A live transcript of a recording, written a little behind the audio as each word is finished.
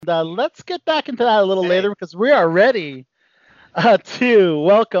Let's get back into that a little Hey. later because we are ready to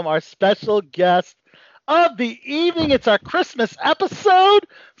welcome our special guest of the evening. It's our Christmas episode.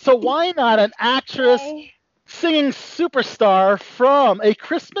 So, why not an actress Hey. singing superstar from a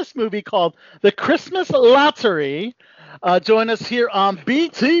Christmas movie called The Christmas Lottery? Join us here on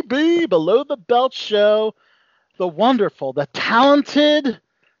BTB, Below the Belt Show. The wonderful, the talented,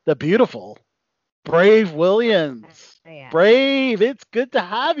 the beautiful Brave Williams. Yeah. Brave, it's good to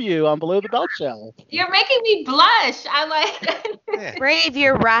have you on Below the Belt Show. You're making me blush. I like. Yeah. Brave,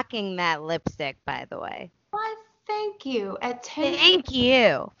 you're rocking that lipstick, by the way. Why, thank you. At 10, Thank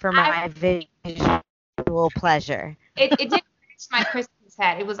you for my visual pleasure. it didn't match my Christmas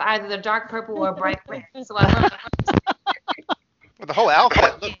hat. It was either the dark purple or bright red. So I went. Well, the whole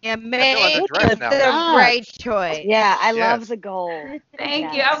outfit. Look, You I feel made like a dress the now. right choice. Yeah, I Yes. love the gold.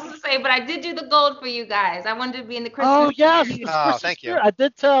 Thank you. I was gonna say, but I did do the gold for you guys. I wanted to be in the Christmas. Oh, yes. spirit. the Oh, Christmas thank you. spirit. I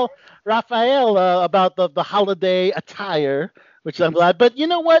did tell Raphael about the holiday attire, which I'm glad. But you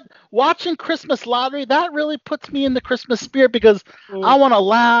know what? Watching Christmas Lottery, that really puts me in the Christmas spirit because I want to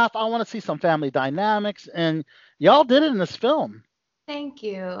laugh. I want to see some family dynamics. And y'all did it in this film. Thank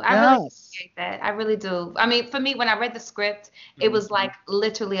you. I really Yes. appreciate that. I really do. I mean, for me, when I read the script, it was like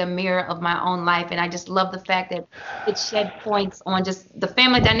literally a mirror of my own life, and I just love the fact that it shed points on just the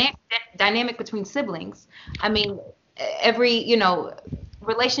family dynamic between siblings. I mean, every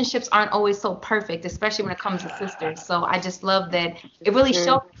relationships aren't always so perfect, especially when it comes to sisters. So I just love that it really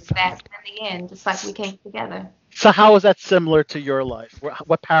showed us that in the end, it's like we came together. So, how is that similar to your life?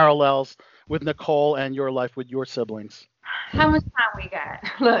 What parallels with Nicole and your life with your siblings? How much time we got?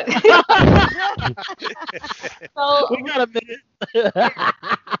 Look. So We got a minute.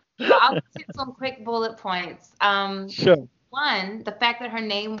 So I'll hit some quick bullet points. Sure. One, the fact that her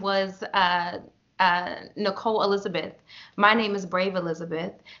name was Nicole Elizabeth. My name is Brave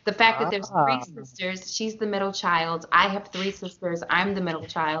Elizabeth. The fact that there's three Ah. sisters, she's the middle child. I have three sisters. I'm the middle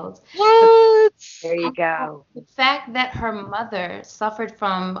child. What? There you go. The fact that her mother suffered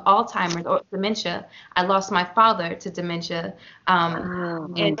from Alzheimer's or dementia. I lost my father to dementia.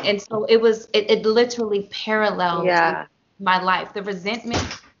 And so it literally paralleled Yeah. my life. The resentment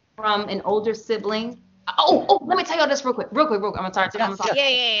from an older sibling. Oh, let me tell you all this real quick. I'm gonna start.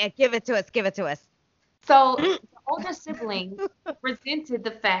 Yeah. Give it to us. Give it to us. So the older sibling resented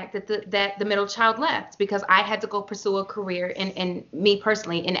the fact that the middle child left because I had to go pursue a career in me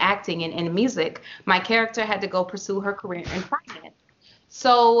personally in acting and in music. My character had to go pursue her career in finance.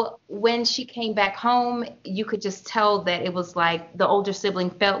 So when she came back home, you could just tell that it was like the older sibling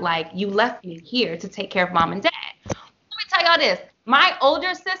felt like you left me here to take care of mom and dad. Let me tell y'all this. My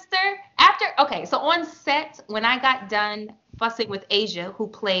older sister, so on set, when I got done fussing with Asia, who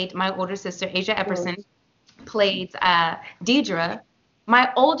played my older sister, Asia Epperson, played Deidre,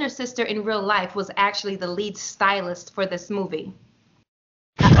 my older sister in real life was actually the lead stylist for this movie.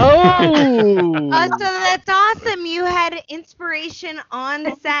 Oh, so Oh. that's awesome. You had inspiration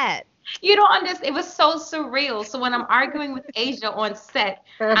on set. You don't understand. It was so surreal. So when I'm arguing with Asia on set,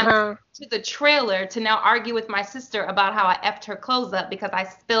 I'm to the trailer to now argue with my sister about how I effed her clothes up because I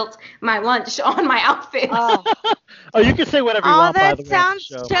spilt my lunch on my outfit. Oh, Oh, you can say whatever you Oh, want, by that the way, on the sounds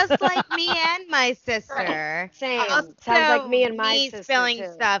show. just like me and my sister. same. Also, Sounds like me and my sister spilling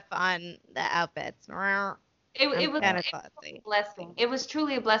too. stuff on the outfits. It I'm was kind of a classy. blessing. It was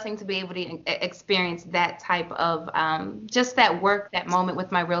truly a blessing to be able to experience that type of just that work, that moment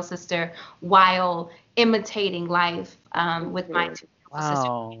with my real sister while imitating life with my two sisters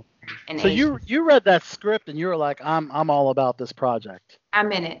Wow. and So Asia. you read that script and you were like, I'm all about this project.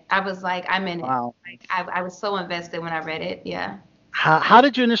 I'm in it. I was like, I'm in it. Wow. Like, I was so invested when I read it. Yeah. How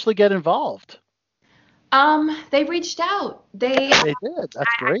did you initially get involved? They reached out. They did.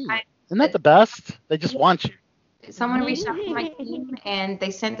 That's great. I, Isn't that the best? They just want you. someone reached out to my team and they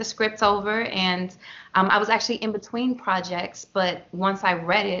sent the script over and I was actually in between projects, but once I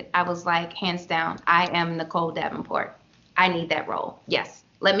read it, I was like, hands down, I am Nicole Davenport. I need that role. Yes.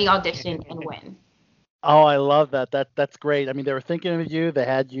 Let me audition and win. Oh, I love that. That's great. I mean, they were thinking of you. They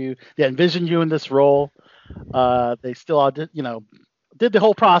had you. They envisioned you in this role. They still did the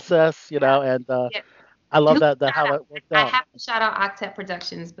whole process, and Yeah. I love Huge that shout how out. that worked I out. have to shout out Octet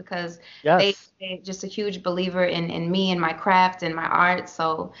Productions because Yes. they just a huge believer in me and my craft and my art.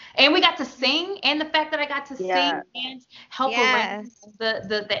 So and we got to sing and the fact that I got to Yeah. sing and help arrange Yes.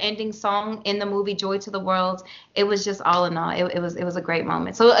 the ending song in the movie Joy to the World. It was just all in all. It was a great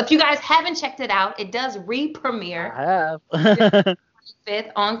moment. So if you guys haven't checked it out, it does I re-premiere have.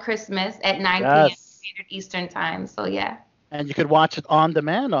 5th on Christmas at 9 p.m. Yes. Standard Eastern Time. So yeah. And you could watch it on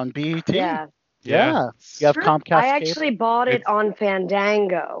demand on BET. Yeah. Yeah. You have Comcast I cable. actually bought it on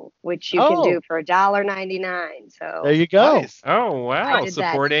Fandango, which you can do for $1.99. So There you go. Nice. Oh wow! I did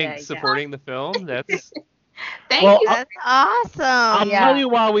that today, Supporting the film. That's Thank Well, you. That's awesome. I'll Yeah. tell you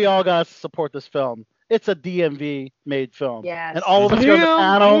why we all got to support this film. It's a DMV made film. Yes. And all of us here on the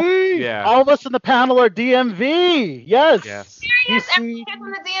panel, yeah. all of us in the panel are DMV. Yes. Yes. Serious? DC. Everyone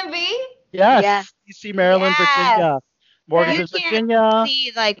from the DMV? Yes. Yes. DC, Maryland, Yes. Virginia. Morganton, You can't Virginia.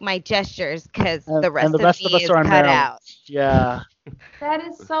 See like my gestures because And the rest the rest of of me us is are in cut Maryland. out. Yeah. That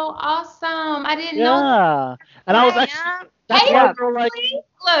is so awesome. I didn't know. Yeah. And I was actually, that's Hey, why we were like,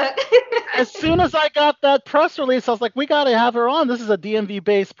 Look. as soon as I got that press release, I was like, we got to have her on. This is a DMV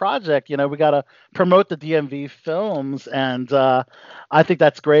based project. You know, we got to promote the DMV films. And I think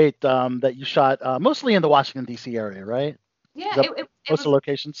that's great that you shot mostly in the Washington, D.C. area, right? Yeah, Is that it most was, of the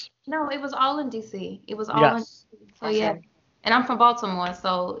locations? no, it was all in DC. It was all Yes. in DC. So yeah. And I'm from Baltimore,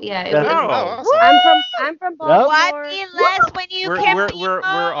 so yeah, it Yeah. was. Oh, awesome. I'm from Baltimore. What be less when you can be We're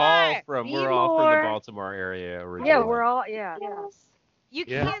all more? from Be we're all from more. the Baltimore area originally. Yeah, we're all yeah. You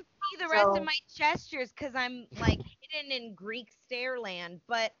Yeah. can't see the rest So- of my gestures because I'm like hidden in Greek stairland,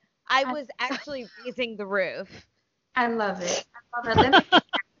 but I was actually raising the roof. I love it. I love it.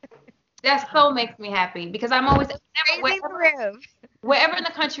 That so makes me happy because I'm always Raising the roof. wherever in the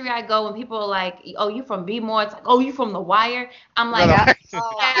country I go and people are like, "Oh, you from B-more?" It's like, "Oh, you from The Wire?" I'm like, Right.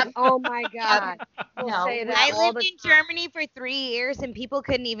 Oh my God. We'll No, say that I all lived the in Germany for 3 years and people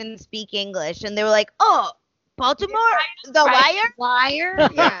couldn't even speak English, and they were like, "Oh, Baltimore, The Right. Wire." Wire.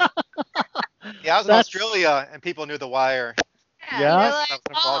 Yeah. Yeah, I was in That's- Australia and people knew The Wire. Yeah. They're I was like,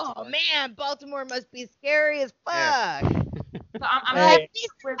 in "Oh Baltimore. man, Baltimore must be scary as Yeah. fuck." so I'm Hey. like,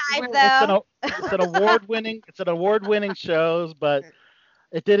 we're- Though. It's an award-winning shows, but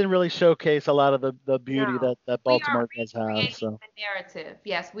it didn't really showcase a lot of the beauty No. that we are Baltimore does have. recreating So the narrative.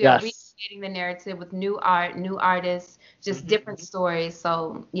 Yes, we are yes, recreating the narrative with new art, new artists, just different stories.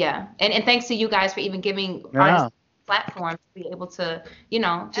 So yeah, and thanks to you guys for even giving yeah. artists a platform to be able to,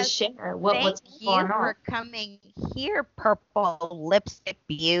 just share what's Thank you going on. for coming here, Purple Lipstick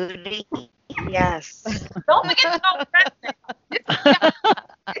Beauty. Yes. Don't forget to go.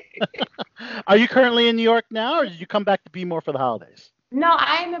 Are you currently in New York now, or did you come back to be more for the holidays? No,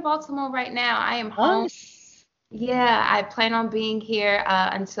 I am in Baltimore right now. I am home. Nice. Yeah, I plan on being here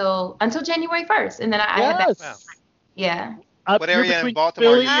until January 1st, and then I head back. Yes. Wow. Yeah. What You're area in between Baltimore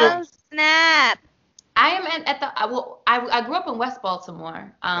are Philly you and- from? Oh, snap. I am at the I grew up in West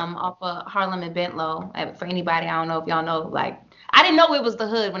Baltimore, off of Harlem and Bentlow. For anybody, I don't know if y'all know, like I didn't know it was the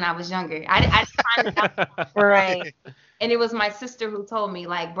hood when I was younger. I didn't find it out, Right. and it was my sister who told me,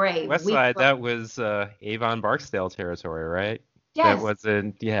 like, Brave. West we Side, grew up- that was Avon Barksdale territory, right? Yes, That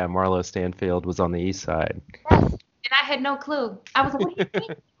wasn't, Marlo Stanfield was on the east side. yes. And I had no clue. I was like, what do you mean?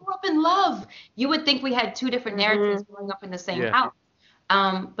 We grew up in love. You would think we had two different narratives growing up in the same Yeah. house.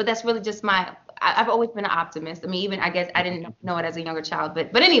 But that's really just I've always been an optimist. I mean, even I guess I didn't know it as a younger child,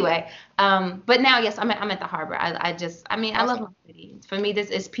 but anyway. But now, yes, I'm at the harbor. I love my city. For me, this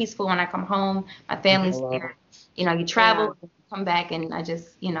is peaceful when I come home. My family's I love there. You travel, come back, and I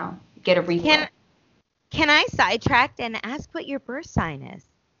just, get a refill. Can I sidetrack and ask what your birth sign is?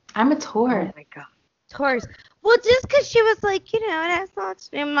 I'm a Oh Taurus. my God. Taurus. Well, just because she was like, that's not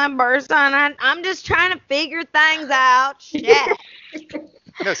in my birth sign. I'm just trying to figure things out. Shit.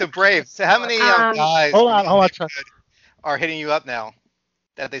 No, so Brave. So how many guys Hold on. are hitting you up now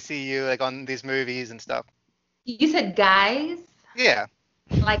that they see you like on these movies and stuff? You said guys, Yeah.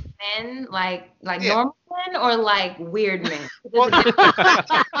 like men, like Yeah. normal men, or like weird men? Well,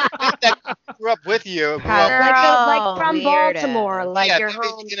 that grew up with you. Grew up, Like from weirdo. Baltimore, like yeah, your maybe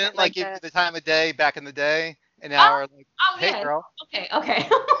home. you didn't like the time of day back in the day, and now are like, Oh hey yeah. girl. Okay.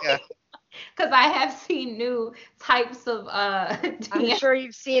 Yeah. Because I have seen new types of I'm sure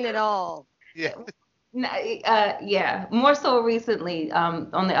you've seen it all. Yeah. yeah, more so recently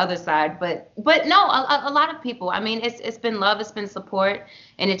on the other side, but no, a lot of people. I mean, it's been love, it's been support,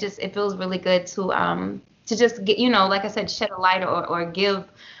 and it feels really good to just get, like I said, shed a light or give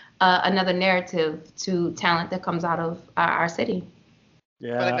another narrative to talent that comes out of our city.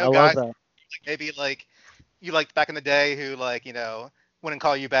 Yeah, But I I know love guys that. maybe like you liked back in the day who like wouldn't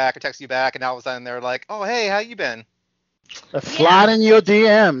call you back or text you back, and all of a sudden they're like, oh hey, how you been? Slide in your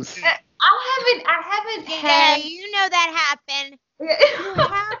DMs. I haven't Yeah, had. you know that happened.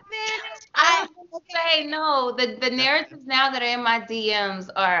 I would say no. The narratives now that are in my DMs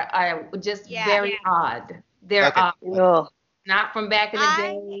are just very odd. They're Okay. odd. Ugh. Not from back in the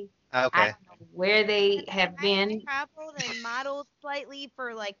day. I Okay. don't know where they have I been. traveled and modeled slightly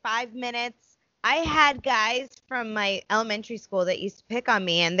for like 5 minutes. I had guys from my elementary school that used to pick on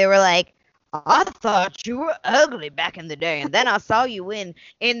me, and they were like, I thought you were ugly back in the day, and then I saw you in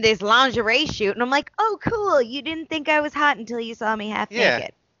this lingerie shoot, and I'm like, oh, cool. You didn't think I was hot until you saw me half Yeah.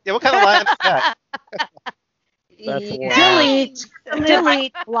 naked. Yeah, what kind of line is that? That's Yeah. wild.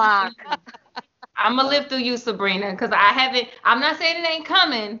 Delete block. I'm gonna live through you, Sabrina, because I'm not saying it ain't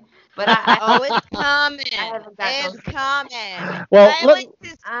coming, but I Oh, it's coming. I haven't got It's those. coming. Well, if I let- went to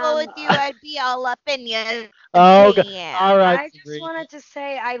school with you, I'd be all up in you. Oh, okay. Yeah. All right. I just Sabrina. wanted to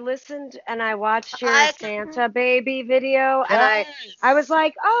say I listened and I watched your I- Santa Baby video, and Yes. I was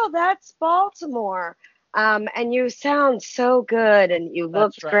like, oh, that's Baltimore. And you sound so good, and you That's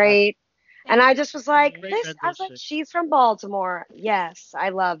looked right. great. And I just was like, Great I was like, rendition. she's from Baltimore. Yes, I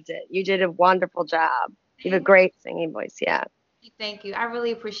loved it. You did a wonderful job. You have a great singing voice. Yeah. Thank you. I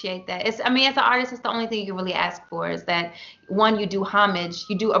really appreciate that. As an artist, it's the only thing you can really ask for is that one, you do homage,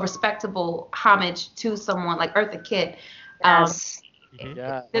 you do a respectable homage to someone like Eartha Kitt. Yes.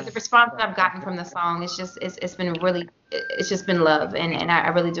 Yeah. The response that I've gotten from the song is just it's been really it's just been love, and I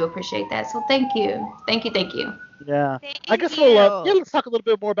really do appreciate that. So thank you. Yeah. Thank I guess you. let's talk a little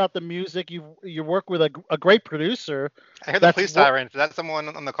bit more about the music. You work with a great producer. I heard the That's police what- sirens. Is that someone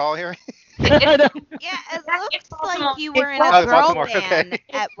on the call here? I know. Yeah, it It's looks Baltimore. like you were in Oh, a girl Baltimore, okay. band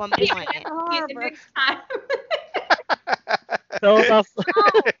at one point. Next time. Tell us.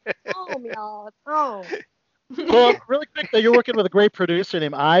 Home, y'all. It's home. Well, really quick though, you're working with a great producer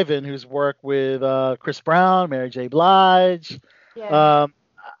named Ivan, who's worked with Chris Brown, Mary J. Blige. Yeah.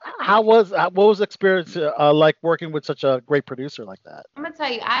 What was the experience like working with such a great producer like that? I'm gonna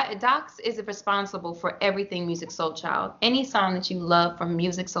tell you, Docs is responsible for everything Music Soul Child. Any song that you love from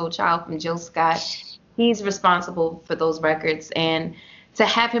Music Soul Child from Jill Scott, he's responsible for those records. And to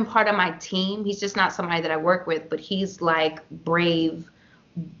have him part of my team, he's just not somebody that I work with, but he's like brave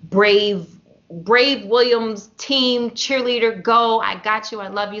Williams team cheerleader. Go, I got you, I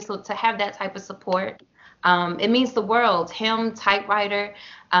love you. So to have that type of support, it means the world. Him, Typewriter.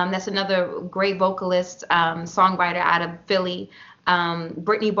 That's another great vocalist, songwriter out of Philly.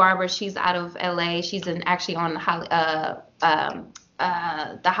 Brittany Barber, she's out of LA. She's actually on the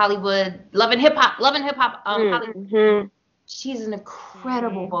Hollywood Love and Hip Hop. Hollywood. Mhm. She's an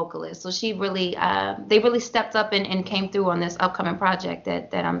incredible vocalist. So she really, they really stepped up and came through on this upcoming project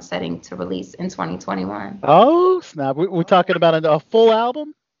that I'm setting to release in 2021. Oh snap! We're talking about a full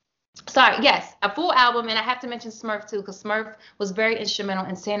album. Sorry, yes, a full album, and I have to mention Smurf too, because Smurf was very instrumental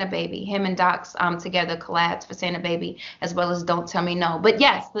in Santa Baby. Him and Docs together collabed for Santa Baby, as well as Don't Tell Me No. But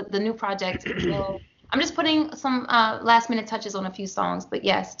yes, the new project I'm just putting some last minute touches on a few songs, but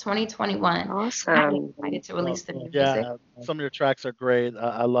yes, 2021. I'm Awesome. excited to release the new music. Yeah, some of your tracks are great.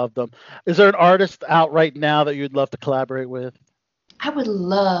 I love them. Is there an artist out right now that you'd love to collaborate with? I would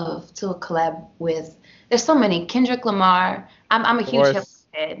love to collab with. There's so many. Kendrick Lamar. I'm a huge hip hop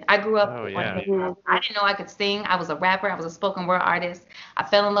head. I grew up. Oh, on yeah. hip hop. I didn't know I could sing. I was a rapper. I was a spoken word artist. I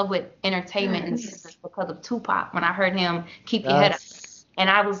fell in love with entertainment and business because of Tupac. When I heard him, "Keep Your Head Up," and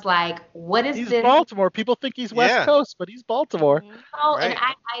I was like, "What is He's this?" Baltimore. People think he's West Yeah. Coast, but he's Baltimore. Oh, and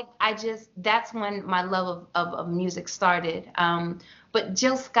Right. I just that's when my love of music started. But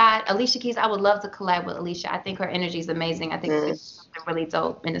Jill Scott, Alicia Keys, I would love to collab with Alicia. I think her energy is amazing. I think it's something really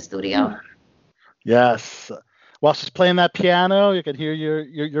dope in the studio. Yes. While she's playing that piano, you can hear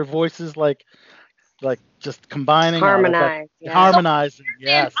your voices like just combining, Harmonize. Yeah. harmonizing.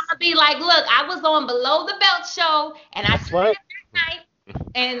 Yes. I'm gonna be like, look, I was on Below the Belt show, and I That's right. that night,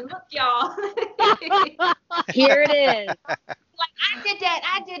 and look, y'all, Here it is. I did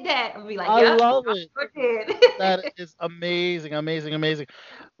that. I'll be like, I yep, love it. sure did. That is amazing.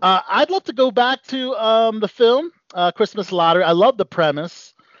 I'd love to go back to the film Christmas Lottery. I love the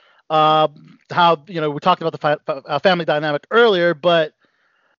premise. How we talked about the family dynamic earlier, but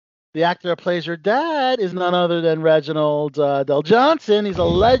the actor that plays your dad is none other than Reginald Del Johnson. He's a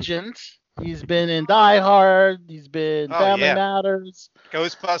legend. He's been in Die Hard. He's been Family yeah. Matters.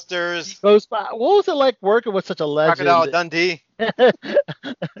 Ghostbusters. What was it like working with such a legend? Crocodile Dundee.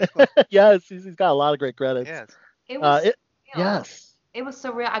 Yes, he's got a lot of great credits. Yes. It was surreal. Yes. It was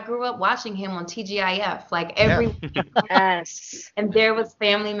surreal. I grew up watching him on TGIF, like every Yes. and there was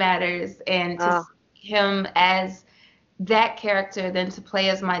Family Matters, and to see him as that character, then to play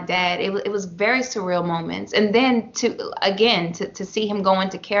as my dad, it was very surreal moments. And then to see him go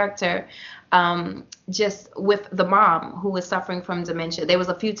into character, just with the mom who was suffering from dementia. There was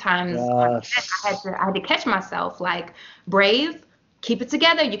a few times I had to catch myself, like, Brave, keep it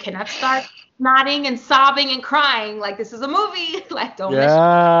together. You cannot start nodding and sobbing and crying like this is a movie. Like, don't mess.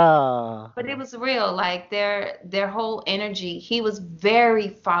 But it was real. Like their whole energy. He was very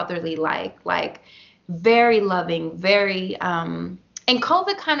fatherly, like very loving, very And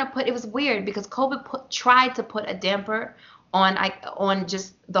COVID kind of it was weird because COVID tried to put a damper on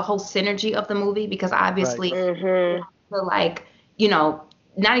just the whole synergy of the movie, because obviously Mhm. for like,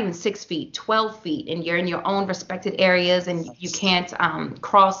 not even 6 feet, 12 feet, and you're in your own respected areas, and you can't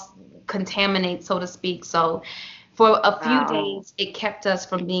cross contaminate, so to speak. So for a few Wow. days, it kept us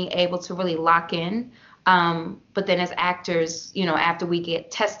from being able to really lock in. But then as actors, after we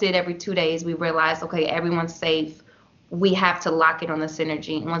get tested every 2 days, we realized, okay, everyone's safe. We have to lock it on the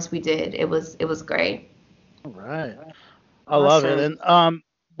synergy. And once we did, it was great. All right. I love it. Awesome. And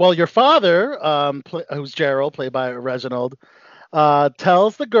well, your father, who's Gerald, played by Reginald,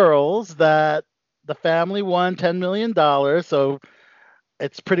 tells the girls that the family won $10 million. So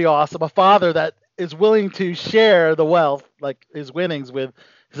it's pretty awesome. A father that is willing to share the wealth, like his winnings, with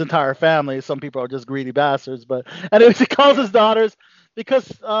his entire family. Some people are just greedy bastards, but anyways, he calls his daughters because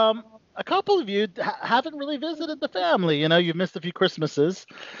a couple of you haven't really visited the family. You've missed a few Christmases,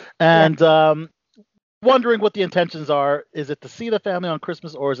 and wondering what the intentions are. Is it to see the family on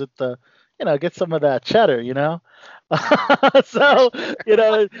Christmas, or is it to, get some of that cheddar? So,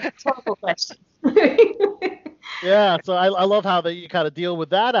 Terrible question. yeah. So I love how you kind of deal with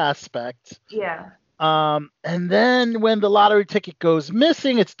that aspect. Yeah. And then when the lottery ticket goes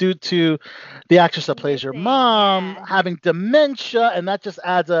missing, it's due to the actress that plays your Missing, mom yeah. having dementia, and that just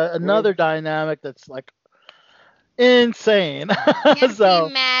adds another dynamic that's like insane. Can't So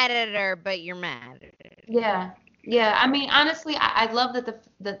be mad at her, but you're mad at her. Yeah. Yeah. I mean, honestly, I love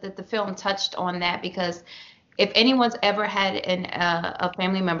that the film touched on that, because if anyone's ever had a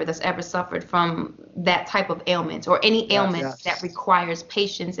family member that's ever suffered from that type of ailment, or any ailment yes. that requires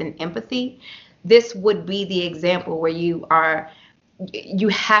patience and empathy, this would be the example where you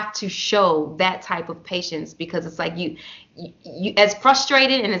have to show that type of patience, because it's like you as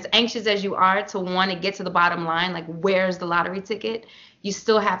frustrated and as anxious as you are to want to get to the bottom line, like where's the lottery ticket, you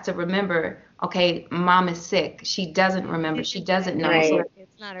still have to remember, okay, mom is sick. She doesn't remember. She doesn't know. Right. So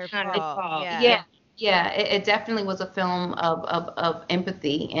It's not her fault. yeah, it definitely was a film of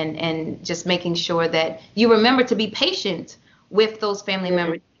empathy, and just making sure that you remember to be patient with those family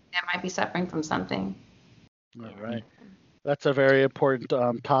members that might be suffering from something. all right. That's a very important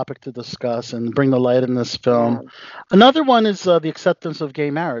topic to discuss and bring the light in this film. Another one is the acceptance of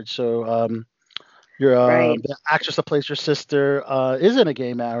gay marriage. So the actress that plays your sister is in a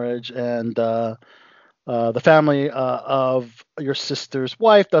gay marriage, and the family of your sister's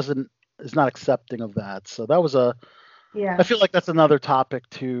wife is not accepting of that. So that was Yeah. I feel like that's another topic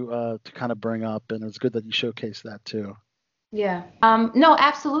to kind of bring up, and it's good that you showcase that too. Yeah. No,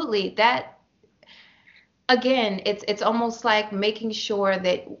 absolutely. That, again, it's almost like making sure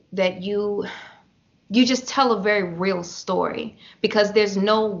that you just tell a very real story, because there's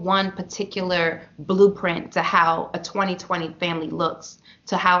no one particular blueprint to how a 2020 family looks,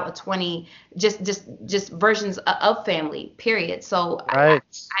 to how a 20 just versions of family, period. So Right.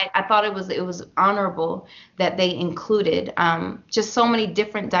 I thought it was honorable that they included just so many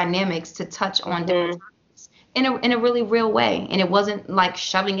different dynamics to touch on different topics in a really real way. And it wasn't like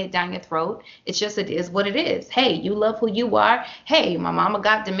shoving it down your throat. It's just, it is what it is. Hey, you love who you are. Hey, my mama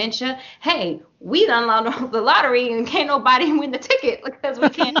got dementia. Hey, we done won the lottery and can't nobody win the ticket because we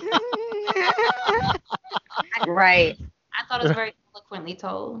can't. Right. I thought it was very eloquently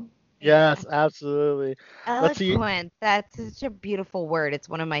told. Yes, absolutely. Let's see. Eloquent. That's such a beautiful word. It's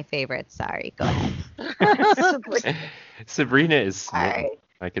one of my favorites. Sorry. Go ahead. Sabrina is smitten. Sorry.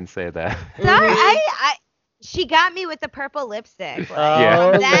 I can say that. Sorry. She got me with the purple lipstick. Like,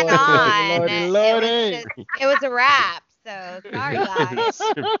 Oh, from then Lordy, on, Lordy. it was a wrap. So sorry, guys.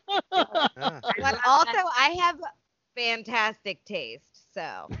 But also, I have fantastic taste.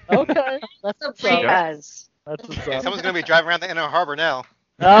 So Okay, that's what's up. Yes. That's what's Okay, up. someone's gonna be driving around the Inner Harbor now.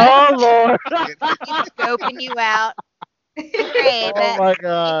 Oh Lord! scoping you out. Great, Oh but my if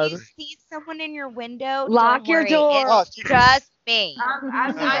God! you see someone in your window, Lock don't your worry, door. Oh, It's just me.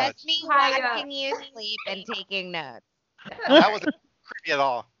 I'm Just me high up. watching you sleep and taking notes. That wasn't creepy at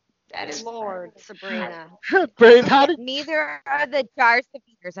all. That is Lord, Sabrina. Brave, how did? Neither are the jars of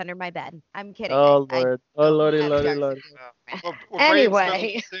beers under my bed. I'm kidding. Oh I Lord! Oh Lordy, have Lordy, jars of Lordy! beers. We're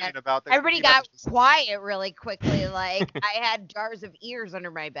Anyway. soon about the Everybody creepy got messages. quiet really quickly, like I had jars of ears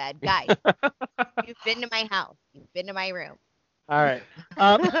under my bed. Guys, you've been to my house. You've been to my room. All right.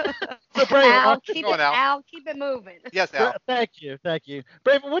 So Brave, Al, keep Go it, on, Al. Al, keep it moving. Yes, Al. thank you.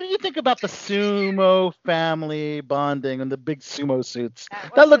 Brave, what do you think about the sumo family bonding and the big sumo suits?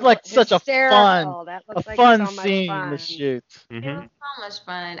 That looked like such a hysterical. That looks like fun so much scene fun. to shoot. It Mhm. was so much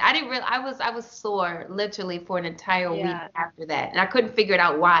fun. I didn't real. I was sore literally for an entire week Yeah. after that, and I couldn't figure it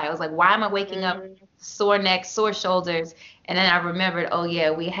out why. I was like, why am I waking up sore neck, sore shoulders. And then I remembered, oh yeah,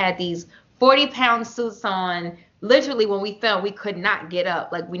 we had these 40-pound suits on. Literally, when we fell, we could not get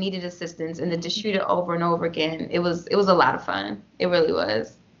up. Like we needed assistance, and then to shoot it over and over again, it was a lot of fun. It really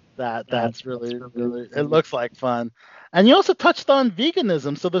was. That's really it looks like fun. And you also touched on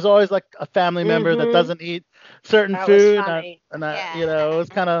veganism, so there's always like a family member that doesn't eat certain That was food, funny. and that, Yeah. you know, it was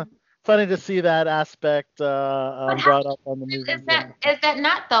kind of funny to see that aspect brought up on the movie. Is that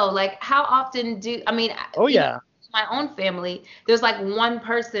not though? Like how often do I mean? Oh you know, yeah, my own family, there's like one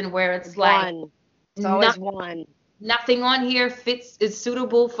person where it's like One. It's always no- one. nothing on here is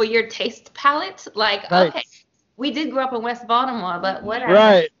suitable for your taste palette. Like right, okay, we did grow up in West Baltimore, but whatever.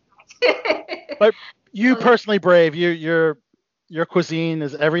 right. But you Oh, yeah. personally, Brave, your cuisine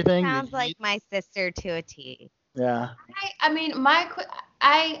is everything. You Sounds like eat- my sister to a T. yeah. I mean,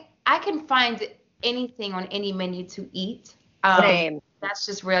 I can find anything on any menu to eat. Same. That's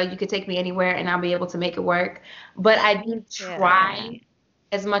just real. You could take me anywhere and I'll be able to make it work. But I do Yeah. try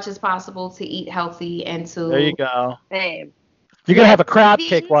as much as possible to eat healthy and to. There you go. Same. You're gonna have a crab I've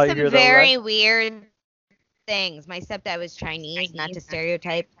cake eaten while you're some here, though, very right? weird things. My stepdad was Chinese, not to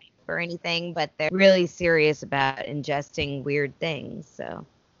stereotype or anything, but they're really serious about ingesting weird things. So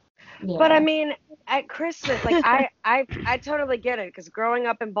Yeah. But I mean, at Christmas, like I totally get it because growing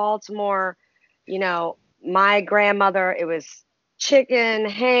up in Baltimore, you know, my grandmother, it was chicken,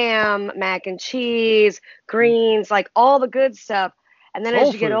 ham, mac and cheese, greens, like all the good stuff. And then Soul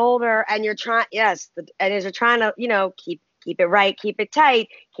as you get food. older and you're trying, and as you're trying to, you know, keep it right, keep it tight,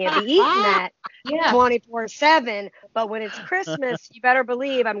 can't be eating that yeah. 24/7. But when it's Christmas, you better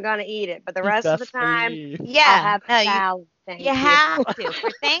believe I'm gonna eat it. But the rest of the Best time, believe. I'll yeah, have no, salad. Thank you have to for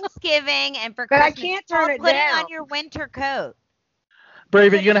Thanksgiving and for But I Christmas. can't it's all turn it putting down. on your winter coat.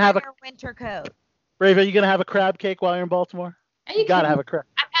 Brave, are you Putting gonna have on a your winter coat. Brave? Are you gonna have a crab cake while you're in Baltimore? Are You you gotta kidding? have a crab.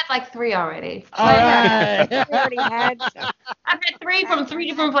 I've had like 3 already. All right. We already had some. I've had 3 from 3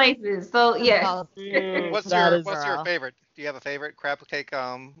 different places. So yeah. Oh, What's That your is- What's your Girl. favorite? Do you have a favorite crab cake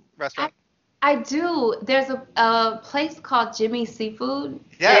restaurant? I do. There's a place called Jimmy Seafood.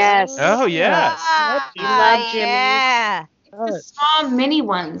 Yes. Oh, yes. Love Jimmy's. Yeah. The small mini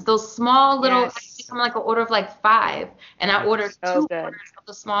ones, those small little, Yes. I think I'm like an order of like 5, and I ordered So 2 good. orders of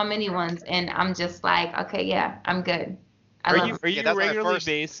the small mini ones, and I'm just like, okay, yeah, I'm good. I Are love you it. are Yeah, you that's my regularly first-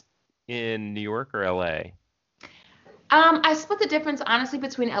 based in New York or LA? I split the difference honestly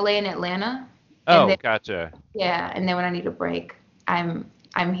between LA and Atlanta. Oh, then- gotcha. Yeah, and then when I need a break, I'm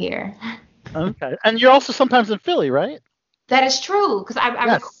here. Okay. And you're also sometimes in Philly, right? That is true, because I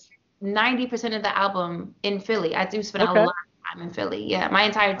record Yes. 90% of the album in Philly. I do spend Okay. a lot of time in Philly. Yeah, my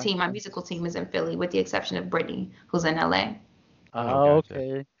entire team, my musical team is in Philly, with the exception of Brittany, who's in LA. Oh, gotcha.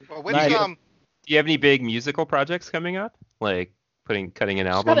 Okay. Well, which Nice. Do you have any big musical projects coming up? Like cutting an She's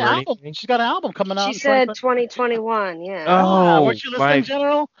album got an or album. anything? She's got an album coming out. She in said 2020. 2021. Yeah. Oh, weren't you listening, my-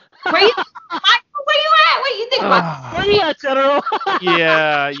 General? Where you, Michael, where you at? What you think about? Ah, Where you at, General?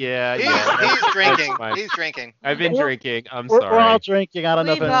 yeah. He's drinking. That's fine. He's drinking. I've been We're- drinking. I'm We're sorry. all drinking. I don't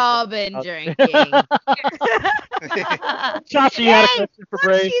know We've if all been Oh. drinking. Chachi, you had a Hey, question for Look,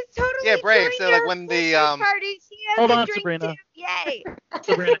 Brave. she's totally Yeah, Brave, joined so, like, our when the, Christmas party. She has Hold a on, drink Sabrina. too. Yay.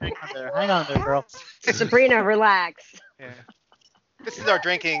 Sabrina, hang on there. Hang on there, girl. Sabrina, relax. Yeah. This is our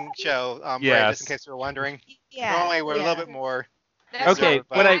drinking show, Brave, Yes. just in case you were wondering. Yeah. Normally we're a yeah. little bit more. That's Okay, Sure,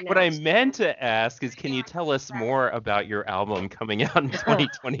 what but- I meant to ask is, can you tell us more about your album coming out in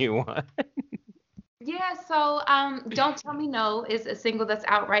 2021? Yeah, so Don't Tell Me No is a single that's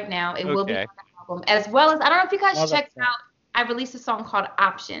out right now. It will be Okay. on the album, as well as, I don't know if you guys Love that checked song. out, I released a song called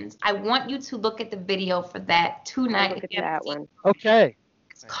Options. I want you to look at the video for that tonight. Look if at you haven't that seen one. it. Okay.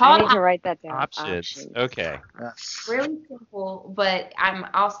 It's I called need to write that down. Options. Okay. Yes. really simple, but I'm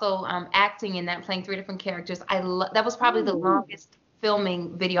also acting in that, playing 3 different characters. That was probably the longest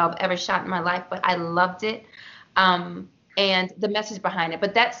filming video I've ever shot in my life, but I loved it. And the message behind it.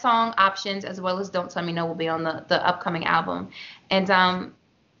 But that song, Options, as well as Don't Tell Me No, will be on the upcoming album. And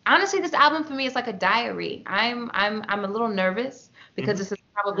honestly, this album for me is like a diary. I'm a little nervous because this is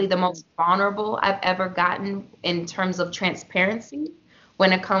probably the most vulnerable I've ever gotten in terms of transparency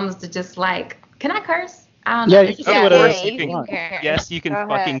when it comes to just like, can I curse? I don't know. Yeah, you can say Yeah, whatever yeah, you you can- want. Yes, you can Go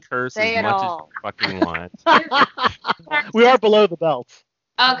fucking ahead. curse Say as it much all. as you fucking want. We are below the belt.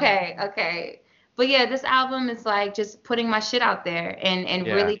 Okay. But yeah, this album is like just putting my shit out there and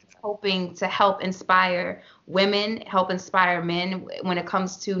Yeah. really just hoping to help inspire women, help inspire men when it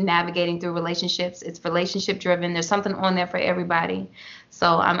comes to navigating through relationships. It's relationship driven. There's something on there for everybody.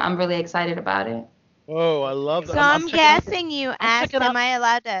 So I'm really excited about it. Whoa, I love that. So I'm checking out- guessing you asked, checking out- am I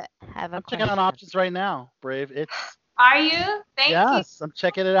allowed to have a I'm checking question? on options right now, Brave. It's Are you? Thank you. Yes, I'm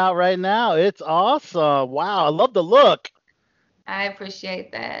checking it out right now. It's awesome. Wow, I love the look. I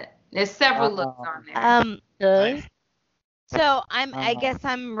appreciate that. There's several looks on there. Okay. Nice. So I Uh, guess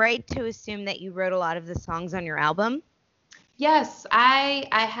I'm right to assume that you wrote a lot of the songs on your album. Yes, I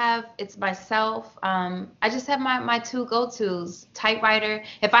have. It's myself. I just have my two go-tos. Typewriter.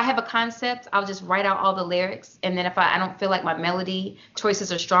 If I have a concept, I'll just write out all the lyrics, and then if I don't feel like my melody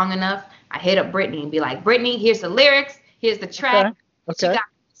choices are strong enough, I hit up Brittany and be like, Brittany, here's the lyrics, here's the track. What you Okay. got,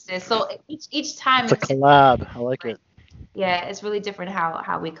 sis? So each time, It's a collab. I like it. yeah, it's really different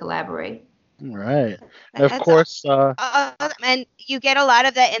how we collaborate. All right. And of That's course, and you get a lot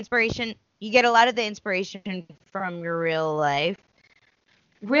of that inspiration. You get a lot of the inspiration from your real life.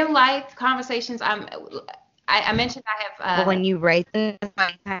 Real life conversations. I mentioned I have. But when you write them,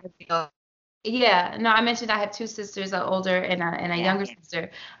 I kind of feel Yeah, no, I mentioned I have two sisters, an older and a Yeah. younger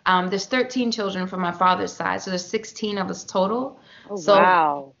sister. There's 13 children from my father's side, so there's 16 of us total. Oh, So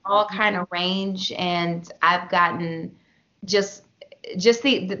wow. all kind of range, and I've gotten just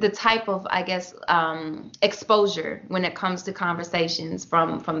the type of, I guess, exposure when it comes to conversations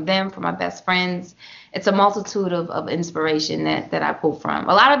from them, from my best friends. It's a multitude of inspiration that I pull from.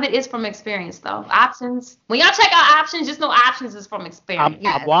 A lot of it is from experience, though. Options. When y'all check out options, just know options is from experience.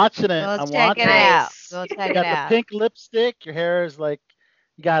 I'm watching it. Go I'm check watching it it. out. Nice. Go check You it got the out. pink lipstick. Your hair is like,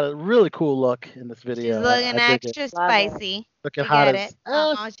 you got a really cool look in this video. She's looking I dig it. extra Love it. spicy. Looking You hot get as it?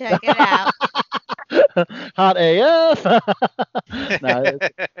 I'll check it out. hot AF. No,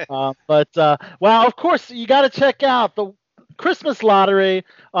 wow, of course, you got to check out the Christmas Lottery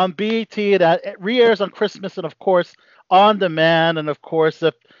on BET. It re-airs on Christmas and, of course, on demand. And, of course,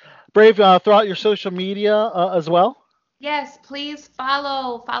 if Brave, throw out your social media as well. Yes, please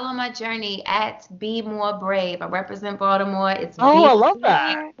follow my journey at Be More Brave. I represent Baltimore. It's Oh, Be I love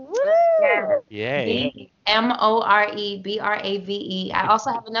that. Yay. MOREBRAVE. I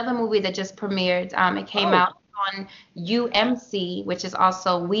also have another movie that just premiered. It came out on UMC, which is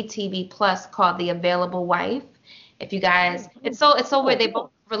also WeTV Plus, called The Available Wife. If you guys, it's so weird. They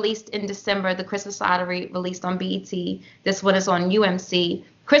both released in December. The Christmas Lottery released on BET. This one is on UMC.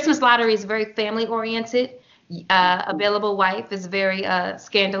 Christmas Lottery is very family oriented. Available Wife is very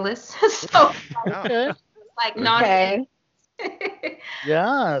scandalous. So Okay. like naughty. Okay.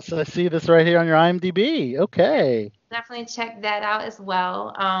 Yes, I see this right here on your IMDb. Okay. Definitely check that out as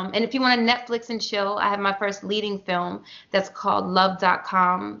well. And if you want to Netflix and chill, I have my first leading film that's called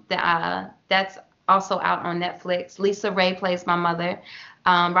Love.com. That's also out on Netflix. Lisa Ray plays my mother.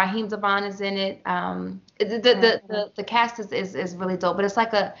 Raheem Devon is in it. The cast is really dope, but it's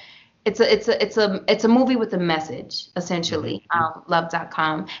like it's a movie with a message, essentially.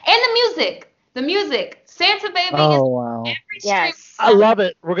 Love.com. And the music. Santa Baby is Oh, wow. every Yes. stream. I love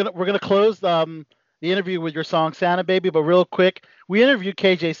it. We're gonna close the interview with your song Santa Baby, but real quick, we interviewed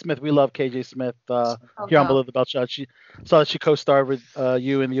KJ Smith. We love KJ Smith here on Below the Belt Show. She saw that she co-starred with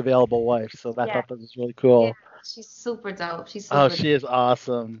you in The Available Wife, so I thought that was really cool. Yeah, she's super dope. She's super Oh, she is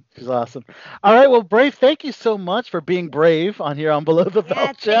awesome. She's awesome. All right, well, Brave, thank you so much for being brave on here on Below the Yeah,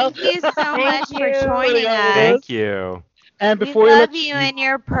 Belt Show. thank you so much for you. joining us. Thank you. And We before we love let you in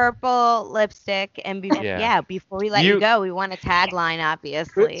your purple lipstick, and Yeah. before we let you go, we want a tagline,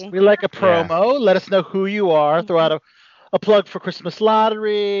 obviously. we like a promo. Let us know who you are. Throw out a plug for Christmas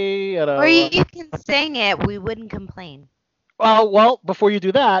Lottery. Or you can sing it. We wouldn't complain. Well, before you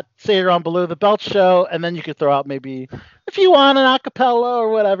do that, say you're on Below the Belt Show, and then you could throw out maybe, if you want, an acapella or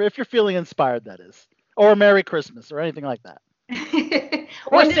whatever, if you're feeling inspired, that is. Or a Merry Christmas or anything like that.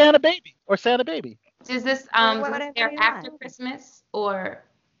 Or Santa Baby. Or Santa Baby. Is this whatever air you after want. Christmas or?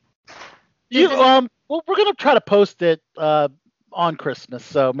 Well, we're gonna try to post it on Christmas,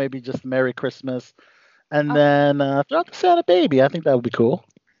 so maybe just Merry Christmas, and then throw out the Santa Baby. I think that would be cool.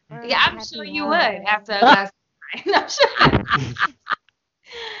 Yeah, I'm sure you would after last night. I'm sure.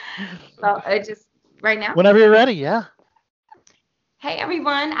 So just right now. Whenever you're ready, yeah. Hey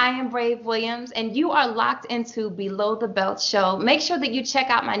everyone, I am Brave Williams, and you are locked into Below the Belt Show. Make sure that you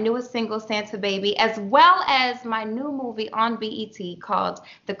check out my newest single, Santa Baby, as well as my new movie on BET called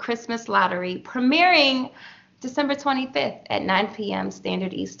The Christmas Lottery, premiering December 25th at 9 p.m.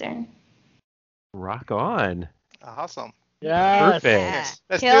 Standard Eastern. Rock on. Awesome. Yeah. Perfect.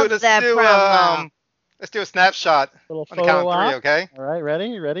 Killed that promo. Let's do a snapshot Little on the count photo of three, op. okay? All right,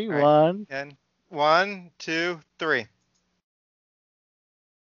 ready? Ready? All right. One. And 1, 2, 3.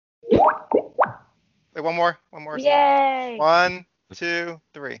 Wait, one more. Yay. 1, 2,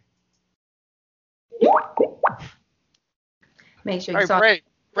 3. Make sure All you right, saw Brave.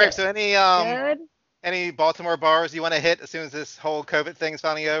 So Good. any Baltimore bars you want to hit as soon as this whole COVID thing's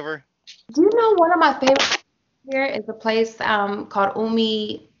finally over? Do you know one of my favorite Here is a place called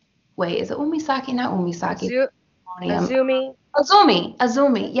Umi. Wait, is it Umisaki? Not Umisaki. Azumi.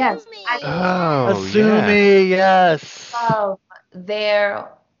 Azumi. Yes. Oh, Asumi, yes. love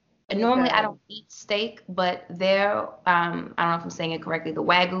their. Normally, I don't eat steak, but their I don't know if I'm saying it correctly. The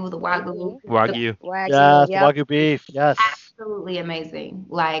wagyu. Wagyu. Yes, Yep. Wagyu beef, yes. Absolutely amazing.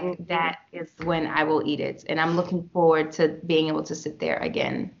 Like that is when I will eat it, and I'm looking forward to being able to sit there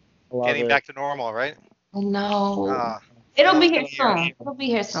again. Love Getting it. back to normal, right? No, Ah, it'll be here it's gonna soon. be It'll be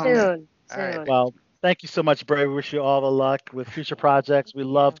here soon. Soon. All right. Soon. Well, thank you so much, Bray. We wish you all the luck with future projects. We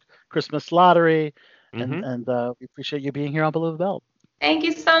loved Christmas Lottery, Mhm. and we appreciate you being here on Below the Belt. Thank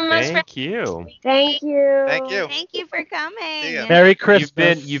you so much for Thank you. Thank you. Thank you. Thank you for coming. See ya. Merry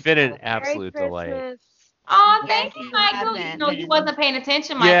Christmas. You've been an Merry absolute delight. Christmas. Oh, thank Yes, you, you Michael. have You know, you been. wasn't paying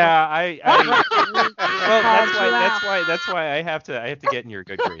attention, Michael. Yeah, I well, Called you that's why I have to get in your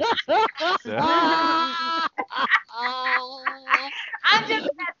good graces. So. I'm just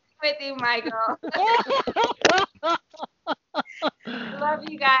messing with you, Michael. Love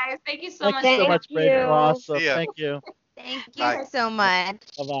you guys. Thank you so Thank much. you so Thank much, Bray. you. You're awesome. See ya. Thank you. Thank you Bye. so much.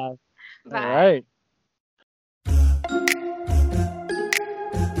 Bye-bye. Bye. All right.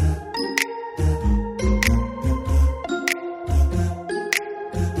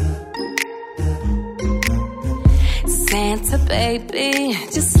 Santa baby,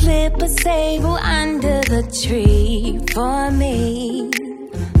 just slip a sable under the tree for me.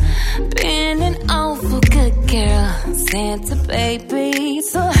 Been an awful good girl, Santa baby,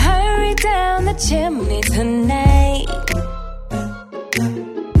 so hurry down the chimney tonight.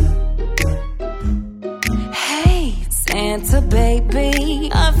 Hey, Santa baby,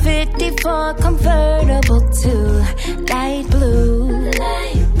 a 54 convertible to light blue.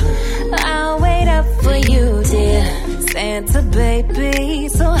 I'll wait up for you, dear Santa baby,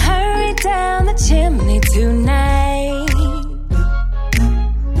 so hurry down the chimney tonight.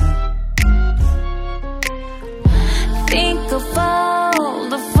 Think of all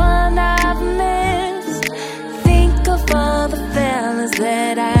the fun I've missed. Think of all the fellas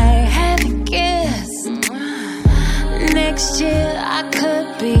that I haven't kissed. Next year I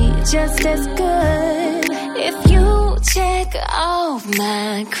could be just as good if you check off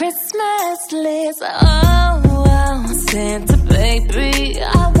my Christmas list. Oh, Santa baby,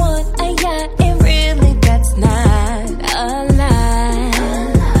 I want a yacht, and really that's not a lie.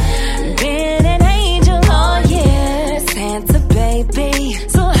 Been an angel all year, Santa baby,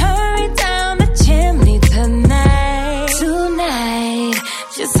 so hurry down the chimney tonight. Tonight,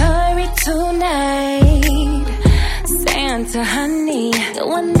 just hurry tonight. Santa honey, the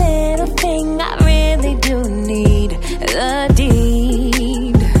one little thing I really do need, the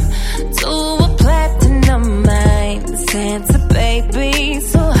deed to a platinum mine, Santa baby,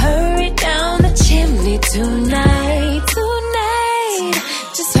 so hurry down the chimney tonight. Tonight,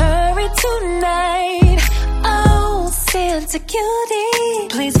 just hurry tonight. Oh, Santa cutie,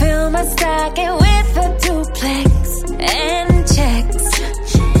 please fill my stocking with a duplex and checks.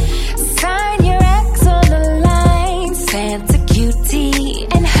 Sign your ex on the line, Santa cutie,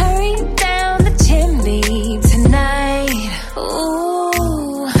 and hurry down the chimney tonight.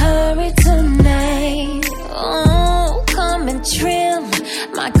 Ooh, hurry tonight. Oh, come and trim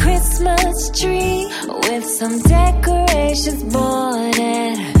my Christmas tree with some decorations bought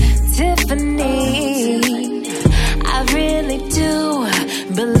at Tiffany. I really do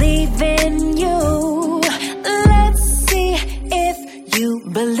believe in you. Let's see if you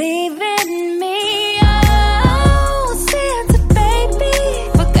believe in me.